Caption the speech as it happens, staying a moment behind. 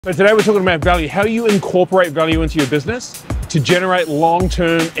So today we're talking about value, how you incorporate value into your business to generate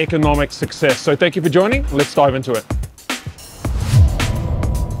long-term economic success. So thank you for joining. Let's dive into it.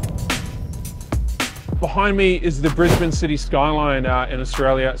 Behind me is the Brisbane city skyline in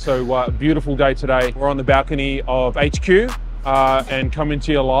Australia. So beautiful day today. We're on the balcony of HQ. And coming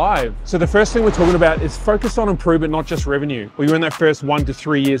to you live. So the first thing we're talking about is focus on improvement, not just revenue. When you're in that first 1 to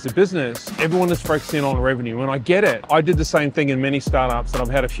 3 years of business, everyone is focusing on revenue. And I get it. I did the same thing in many startups, and I've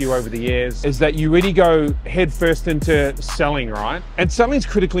had a few over the years, is that you really go head first into selling, right? And selling is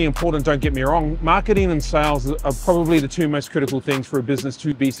critically important, don't get me wrong. Marketing and sales are probably the two most critical things for a business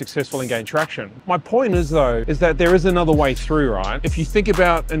to be successful and gain traction. My point is though, is that there is another way through, right? If you think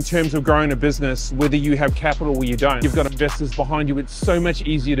about in terms of growing a business, whether you have capital or you don't, you've got investors behind you, it's so much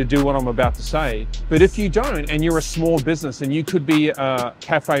easier to do what I'm about to say. But if you don't, and you're a small business, and you could be a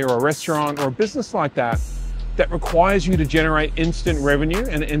cafe or a restaurant or a business like that, that requires you to generate instant revenue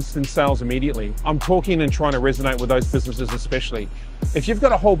and instant sales immediately. I'm talking and trying to resonate with those businesses especially. If you've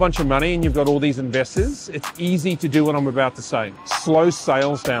got a whole bunch of money and you've got all these investors, it's easy to do what I'm about to say. Slow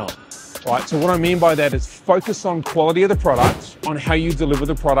sales down. Right, so what I mean by that is focus on quality of the product, on how you deliver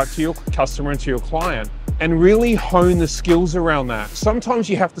the product to your customer and to your client, and really hone the skills around that. Sometimes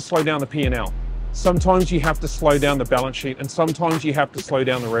you have to slow down the P&L. Sometimes you have to slow down the balance sheet, and sometimes you have to slow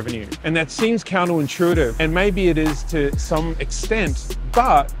down the revenue. And that seems counterintuitive, and maybe it is to some extent,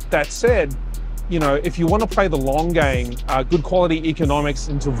 but that said, you know, if you want to play the long game, good quality economics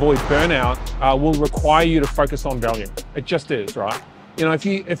and to avoid burnout will require you to focus on value. It just is, right? You know,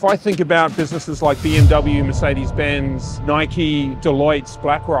 if I think about businesses like BMW, Mercedes-Benz, Nike, Deloitte,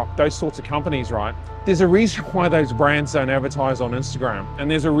 BlackRock, those sorts of companies, right? There's a reason why those brands don't advertise on Instagram.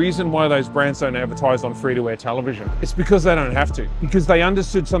 And there's a reason why those brands don't advertise on free-to-air television. It's because they don't have to, because they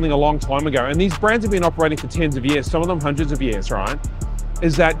understood something a long time ago. And these brands have been operating for tens of years, some of them hundreds of years, right?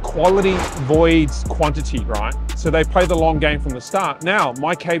 Is that quality voids quantity, right? So they play the long game from the start. Now,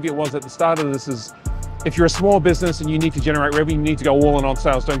 my caveat was at the start of this is, if you're a small business and you need to generate revenue, you need to go all in on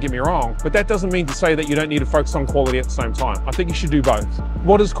sales, don't get me wrong. But that doesn't mean to say that you don't need to focus on quality at the same time. I think you should do both.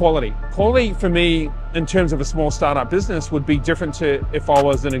 What is quality? Quality for me, in terms of a small startup business, would be different to if I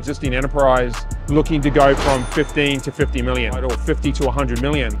was an existing enterprise looking to go from 15 to 50 million, right? Or 50 to 100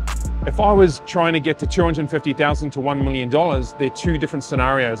 million. If I was trying to get to 250,000 to $1 million, they're two different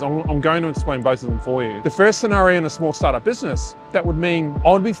scenarios. I'm going to explain both of them for you. The first scenario in a small startup business, that would mean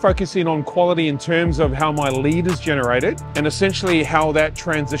I would be focusing on quality in terms of how my lead is generated and essentially how that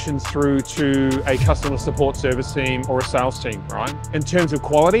transitions through to a customer support service team or a sales team, right? In terms of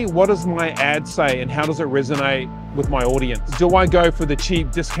quality, what does my ad say and how does it resonate with my audience? Do I go for the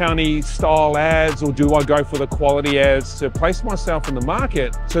cheap discounty style ads or do I go for the quality ads to place myself in the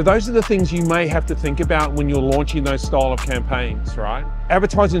market? So those are the things you may have to think about when you're launching those style of campaigns, right?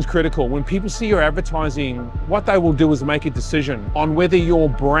 Advertising is critical. When people see your advertising, what they will do is make a decision on whether your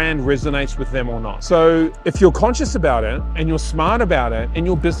brand resonates with them or not. So if you're conscious about it and you're smart about it, in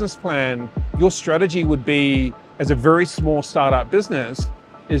your business plan, your strategy would be, as a very small startup business,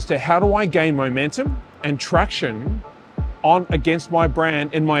 is to how do I gain momentum and traction against my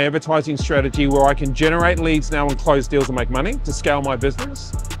brand in my advertising strategy where I can generate leads now and close deals and make money to scale my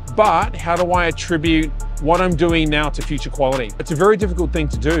business. But how do I attribute what I'm doing now to future quality? It's a very difficult thing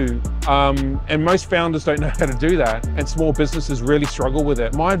to do. And most founders don't know how to do that. And small businesses really struggle with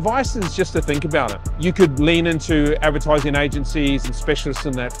it. My advice is just to think about it. You could lean into advertising agencies and specialists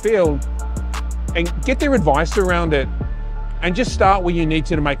in that field and get their advice around it. And just start where you need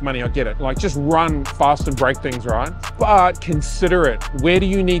to make money. I get it. Like just run fast and break things, right? But consider it. Where do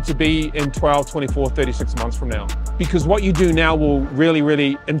you need to be in 12, 24, 36 months from now? Because what you do now will really,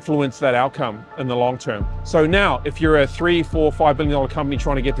 really influence that outcome in the long term. So now, if you're a $3, $4, $5 billion company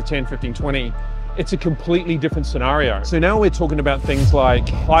trying to get to 10, 15, 20, it's a completely different scenario. So now we're talking about things like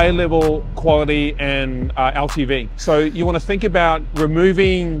high level quality and LTV. So you want to think about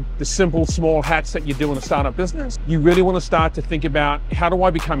removing the simple small hats that you do in a startup business. You really want to start to think about, how do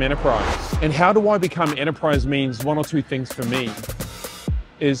I become enterprise? And how do I become enterprise means one or two things for me.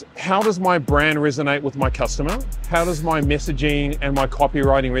 Is how does my brand resonate with my customer? How does my messaging and my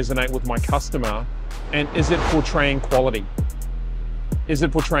copywriting resonate with my customer? And is it portraying quality? Is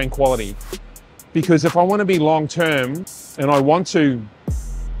it portraying quality? Because if I want to be long-term and I want to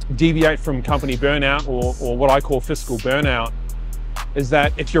deviate from company burnout or what I call fiscal burnout, is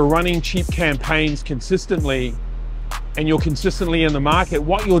that if you're running cheap campaigns consistently and you're consistently in the market,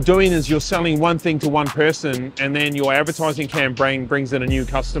 what you're doing is you're selling one thing to one person and then your advertising campaign brings in a new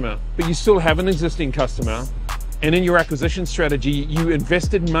customer. But you still have an existing customer and in your acquisition strategy, you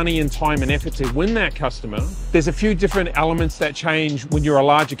invested money and time and effort to win that customer. There's a few different elements that change when you're a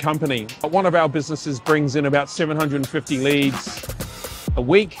larger company. One of our businesses brings in about 750 leads a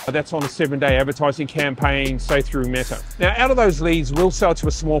week. That's on a 7-day advertising campaign, say through Meta. Now, out of those leads, we'll sell to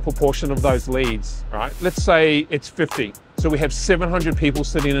a small proportion of those leads, right? Let's say it's 50. So we have 700 people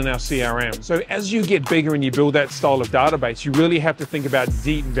sitting in our CRM. So as you get bigger and you build that style of database, you really have to think about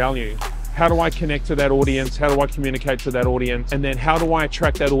deep value. How do I connect to that audience? How do I communicate to that audience? And then how do I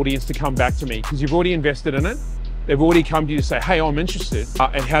attract that audience to come back to me? Because you've already invested in it. They've already come to you to say, hey, I'm interested.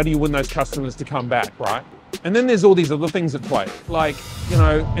 And how do you win those customers to come back, right? And then there's all these other things at play. Like, you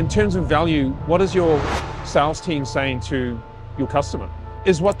know, in terms of value, what is your sales team saying to your customer?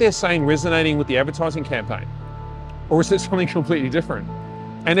 Is what they're saying resonating with the advertising campaign? Or is it something completely different?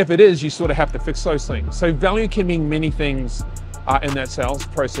 And if it is, you sort of have to fix those things. So value can mean many things in that sales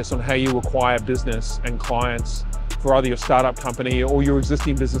process on how you acquire business and clients for either your startup company or your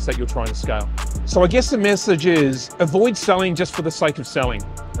existing business that you're trying to scale. So I guess the message is avoid selling just for the sake of selling,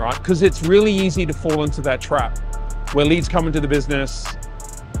 right? Because it's really easy to fall into that trap where leads come into the business,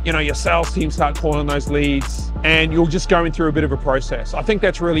 you know, your sales team start calling those leads and you're just going through a bit of a process. I think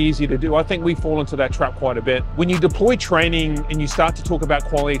that's really easy to do. I think we fall into that trap quite a bit. When you deploy training and you start to talk about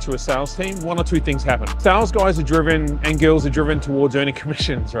quality to a sales team, one or two things happen. Sales guys are driven and girls are driven towards earning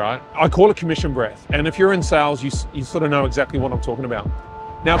commissions, right? I call it commission breath. And if you're in sales, you sort of know exactly what I'm talking about.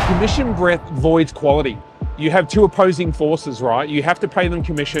 Now, commission breath voids quality. You have two opposing forces, right? You have to pay them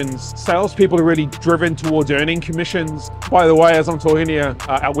commissions. Salespeople are really driven towards earning commissions. By the way, as I'm talking to you,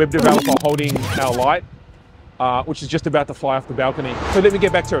 our web developer holding our light, which is just about to fly off the balcony. So let me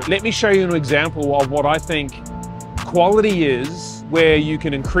get back to it. Let me show you an example of what I think quality is, where you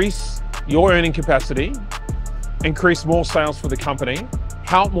can increase your earning capacity, increase more sales for the company,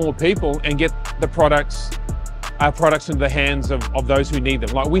 help more people, and get the products into the hands of those who need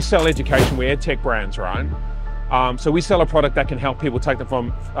them. Like, we sell education, we're ed tech brands, right? So we sell a product that can help people take them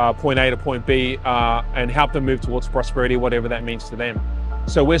from point A to point B and help them move towards prosperity, whatever that means to them.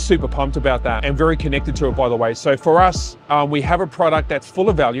 So we're super pumped about that and very connected to it, by the way. So for us, we have a product that's full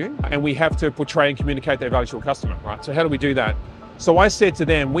of value and we have to portray and communicate that value to a customer, right? So how do we do that? So I said to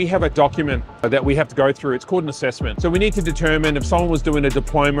them, we have a document that we have to go through. It's called an assessment. So we need to determine if someone was doing a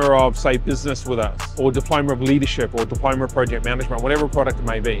diploma of, say, business with us, or diploma of leadership, or diploma of project management, whatever product it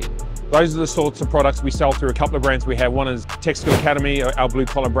may be. Those are the sorts of products we sell through a couple of brands we have. One is Tech Skill Academy, our blue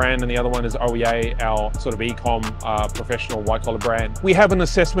collar brand, and the other one is OEA, our sort of e-com professional white collar brand. We have an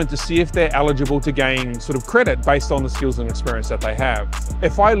assessment to see if they're eligible to gain sort of credit based on the skills and experience that they have.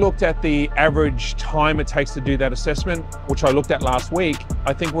 If I looked at the average time it takes to do that assessment, which I looked at last week,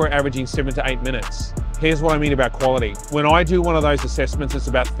 I think we're averaging 7 to 8 minutes. Here's what I mean about quality. When I do one of those assessments, it's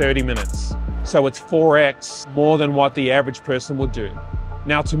about 30 minutes. So it's 4x more than what the average person would do.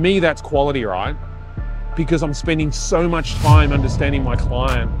 Now, to me, that's quality, right? Because I'm spending so much time understanding my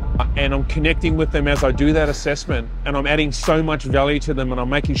client and I'm connecting with them as I do that assessment, and I'm adding so much value to them, and I'm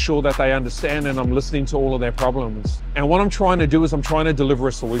making sure that they understand, and I'm listening to all of their problems. And what I'm trying to do is I'm trying to deliver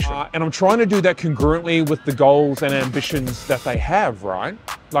a solution. And I'm trying to do that congruently with the goals and ambitions that they have, right?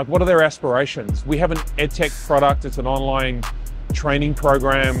 Like, what are their aspirations? We have an EdTech product. It's an online training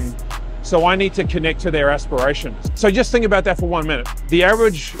program. So I need to connect to their aspirations. So just think about that for 1 minute. The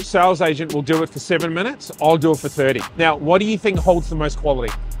average sales agent will do it for 7 minutes. I'll do it for 30. Now, what do you think holds the most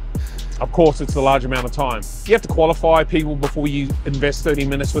quality? Of course, it's the large amount of time. You have to qualify people before you invest 30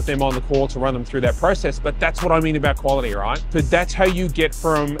 minutes with them on the call to run them through that process, but that's what I mean about quality, right? So that's how you get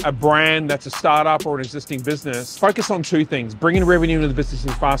from a brand that's a startup or an existing business. Focus on two things: bringing revenue into the business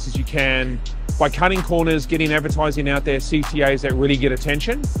as fast as you can, by cutting corners, getting advertising out there, CTAs that really get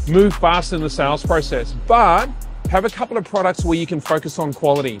attention. Move fast in the sales process, but have a couple of products where you can focus on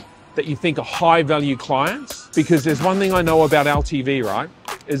quality that you think are high value clients. Because there's one thing I know about LTV, right?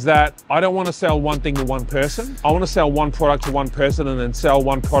 Is that I don't want to sell one thing to one person. I want to sell one product to one person and then sell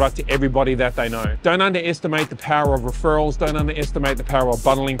one product to everybody that they know. Don't underestimate the power of referrals. Don't underestimate the power of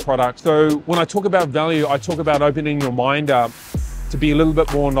bundling products. So when I talk about value, I talk about opening your mind up to be a little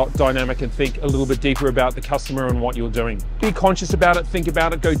bit more dynamic and think a little bit deeper about the customer and what you're doing. Be conscious about it, think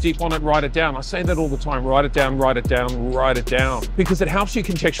about it, go deep on it, write it down. I say that all the time: write it down, write it down, write it down. Because it helps you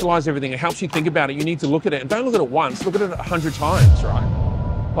contextualize everything. It helps you think about it. You need to look at it, and don't look at it once, look at it 100 times, right?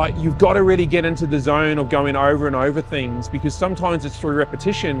 Like, you've got to really get into the zone of going over and over things, because sometimes it's through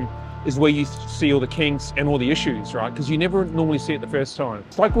repetition is where you see all the kinks and all the issues, right? Because you never normally see it the first time.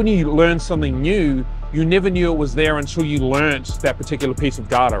 It's like when you learn something new, you never knew it was there until you learnt that particular piece of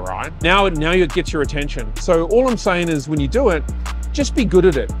data, right? Now it gets your attention. So all I'm saying is, when you do it, just be good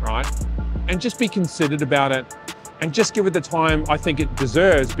at it, right? And just be considered about it. and just give it the time I think it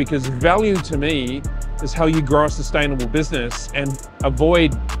deserves, because value to me is how you grow a sustainable business and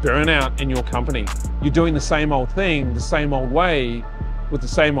avoid burnout in your company. You're doing the same old thing, the same old way, with the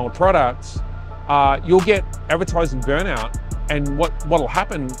same old products. You'll get advertising burnout, and what'll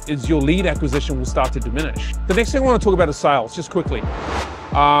happen is your lead acquisition will start to diminish. The next thing I want to talk about is sales, just quickly.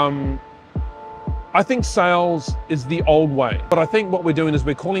 I think sales is the old way, but I think what we're doing is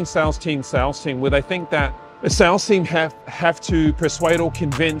we're calling sales team, where they think that a sales team have to persuade or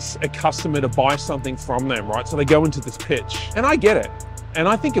convince a customer to buy something from them, right? So they go into this pitch, and I get it, and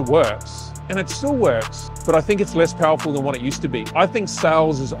I think it works, and it still works, but I think it's less powerful than what it used to be. I think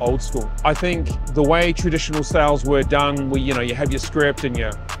sales is old school. I think the way traditional sales were done, where you have your script and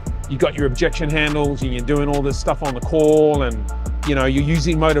you got your objection handles and you're doing all this stuff on the call, and you're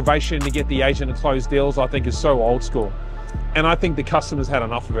using motivation to get the agent to close deals, I think is so old school. And I think the customers had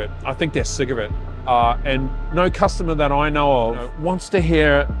enough of it. I think they're sick of it. And no customer that I know of wants to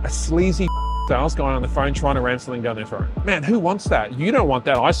hear a sleazy sales guy on the phone trying to ram something down their throat. Man, who wants that? You don't want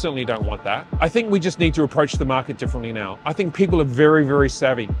that. I certainly don't want that. I think we just need to approach the market differently now. I think people are very, very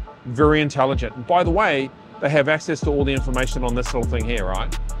savvy, very intelligent. And by the way, they have access to all the information on this little thing here,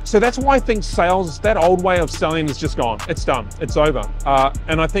 right? So that's why I think sales, that old way of selling is just gone. It's done, it's over.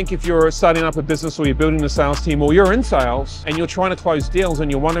 And I think if you're starting up a business, or you're building a sales team, or you're in sales and you're trying to close deals and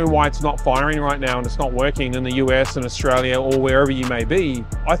you're wondering why it's not firing right now and it's not working in the US and Australia or wherever you may be,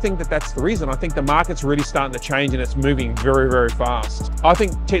 I think that that's the reason. I think the market's really starting to change and it's moving very, very fast. I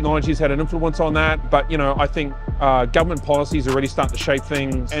think technology's had an influence on that, but I think government policies are really starting to shape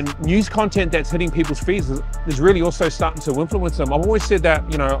things, and news content that's hitting people's feeds is really also starting to influence them. I've always said that,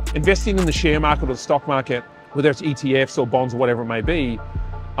 investing in the share market or the stock market, whether it's ETFs or bonds or whatever it may be,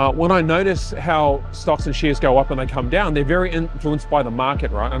 when I notice how stocks and shares go up and they come down, they're very influenced by the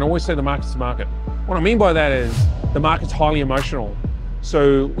market, right? And I always say the market's the market. What I mean by that is the market's highly emotional.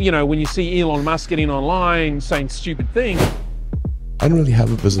 So, when you see Elon Musk getting online saying stupid things, I don't really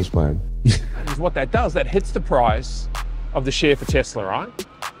have a business plan. is what that does, that hits the price of the share for Tesla, right?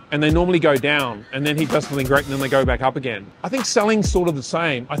 And they normally go down, and then he does something great and then they go back up again. I think selling's sort of the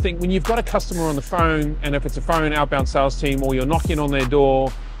same. I think when you've got a customer on the phone, and if it's a phone outbound sales team, or you're knocking on their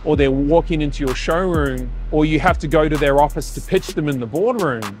door, or they're walking into your showroom, or you have to go to their office to pitch them in the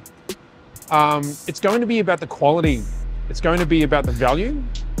boardroom, it's going to be about the quality. It's going to be about the value.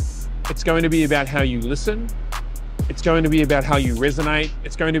 It's going to be about how you listen. It's going to be about how you resonate.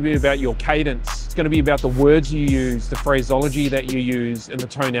 It's going to be about your cadence. It's going to be about the words you use, the phraseology that you use, and the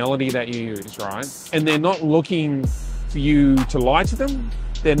tonality that you use, right? And they're not looking for you to lie to them.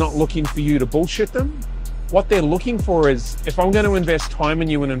 They're not looking for you to bullshit them. What they're looking for is, if I'm going to invest time in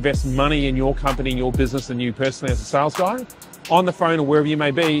you and invest money in your company, your business, and you personally as a sales guy, on the phone or wherever you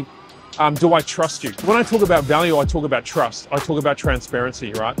may be, do I trust you? When I talk about value, I talk about trust. I talk about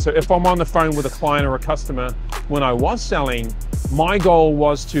transparency, right? So if I'm on the phone with a client or a customer, when I was selling, my goal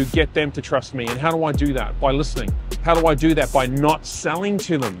was to get them to trust me. And how do I do that? By listening. How do I do that? By not selling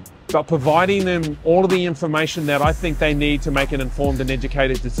to them, but providing them all of the information that I think they need to make an informed and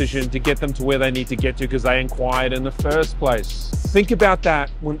educated decision to get them to where they need to get to, because they inquired in the first place. Think about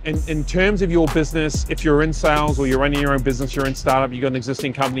that in terms of your business. If you're in sales or you're running your own business, you're in startup, you've got an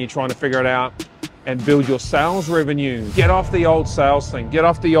existing company, you're trying to figure it out and build your sales revenue. Get off the old sales thing. Get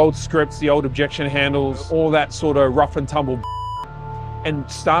off the old scripts, the old objection handles, all that sort of rough and tumble, and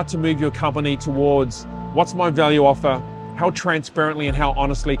start to move your company towards what's my value offer? How transparently and how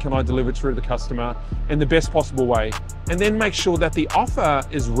honestly can I deliver to the customer in the best possible way? And then make sure that the offer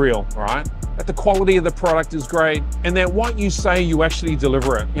is real, right? That the quality of the product is great, and that what you say, you actually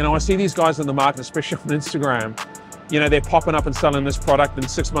deliver it. I see these guys in the market, especially on Instagram, they're popping up and selling this product, and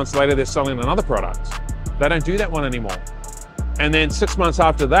 6 months later, they're selling another product. They don't do that one anymore. And then 6 months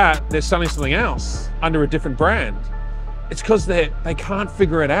after that, they're selling something else under a different brand. It's because they can't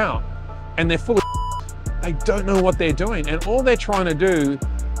figure it out, and they're full of they don't know what they're doing, and all they're trying to do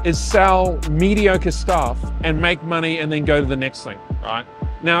is sell mediocre stuff and make money and then go to the next thing, right?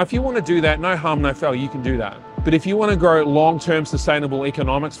 Now, if you want to do that, no harm, no foul, you can do that. But if you want to grow long-term sustainable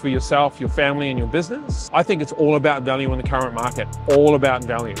economics for yourself, your family, and your business, I think it's all about value in the current market, all about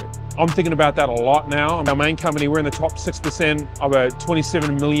value. I'm thinking about that a lot now. Our main company, we're in the top 6% of a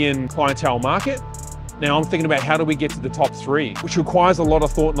 27 million clientele market. Now I'm thinking about how do we get to the top 3, which requires a lot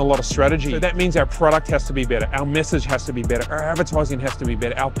of thought and a lot of strategy. So that means our product has to be better, our message has to be better, our advertising has to be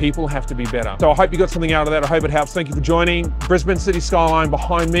better, our people have to be better. So I hope you got something out of that. I hope it helps. Thank you for joining. Brisbane City Skyline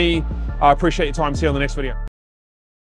behind me. I appreciate your time. See you on the next video.